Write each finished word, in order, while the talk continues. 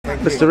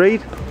Mr. Reid.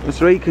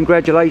 Mr. Reid,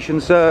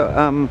 congratulations, sir,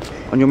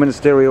 on your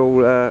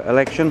ministerial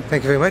election.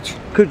 Thank you very much.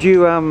 Could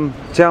you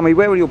tell me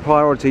where will your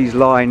priorities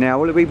lie now?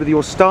 Will it be with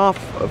your staff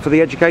for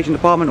the education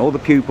department or the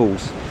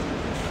pupils?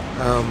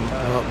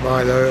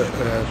 My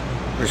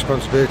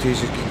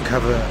responsibilities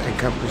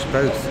encompass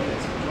both.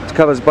 It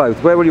covers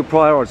both. Where will your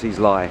priorities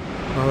lie?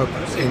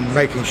 In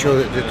making sure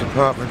that the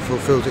department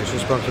fulfills its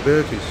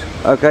responsibilities.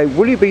 Okay,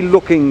 will you be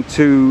looking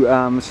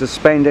to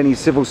suspend any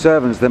civil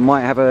servants that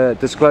might have a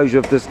disclosure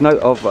of this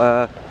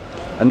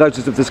a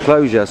notice of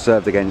disclosure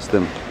served against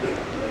them?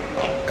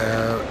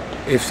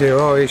 If there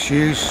are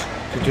issues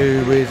to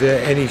do with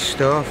any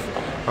staff,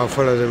 I'll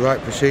follow the right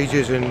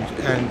procedures and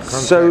contact.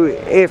 So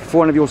if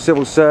one of your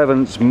civil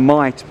servants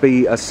might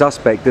be a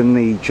suspect in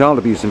the child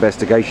abuse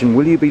investigation,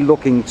 will you be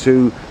looking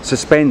to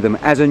suspend them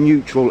as a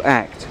neutral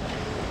act?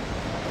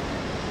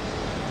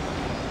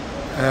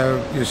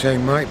 You're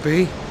saying might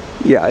be?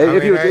 Yeah,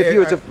 if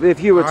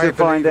you were to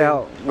find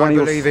out one of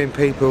your... I believe in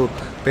people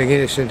being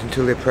innocent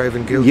until they're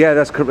proven guilty. Yeah,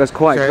 that's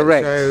quite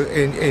correct. So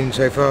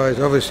insofar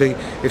as obviously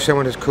if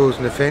someone has caused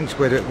an offence,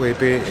 whether it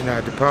be in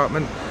our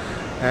department,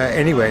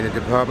 anywhere in the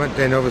department,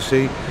 then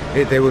obviously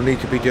they will need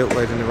to be dealt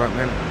with in the right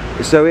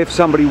manner. So if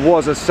somebody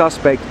was a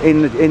suspect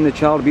in the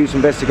child abuse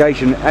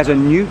investigation, as a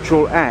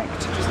neutral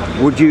act,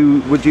 would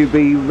you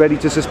be ready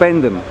to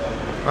suspend them?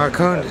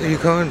 You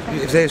can't,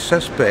 if they're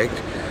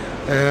suspect,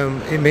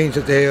 it means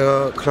that they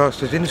are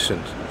classed as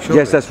innocent. Surely.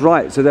 Yes, that's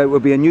right. So that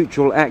would be a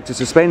neutral act to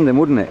suspend them,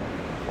 wouldn't it?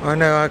 I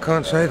know, I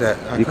can't say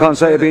that. You can't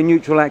say it would be a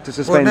neutral act to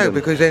suspend them? Well, no,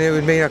 because then it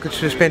would mean I could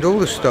suspend all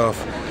the staff.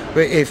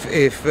 But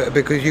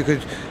because you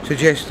could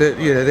suggest that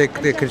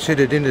they're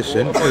considered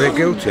innocent or they're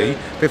guilty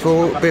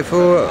before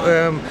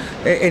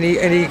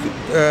any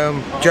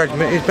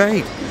judgment is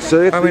made.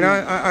 So if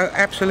I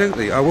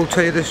absolutely, I will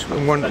tell you this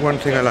one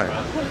thing alone.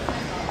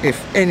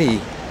 If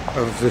any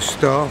of the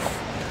staff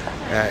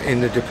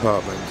in the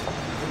department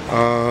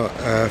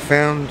are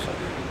found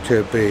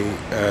to be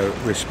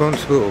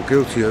responsible or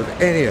guilty of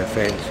any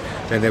offence,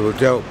 then they will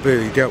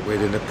be dealt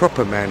with in the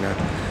proper manner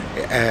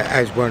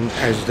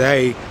as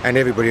they and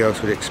everybody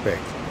else would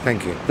expect.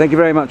 Thank you. Thank you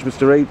very much,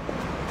 Mr. Reid.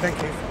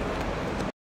 Thank you.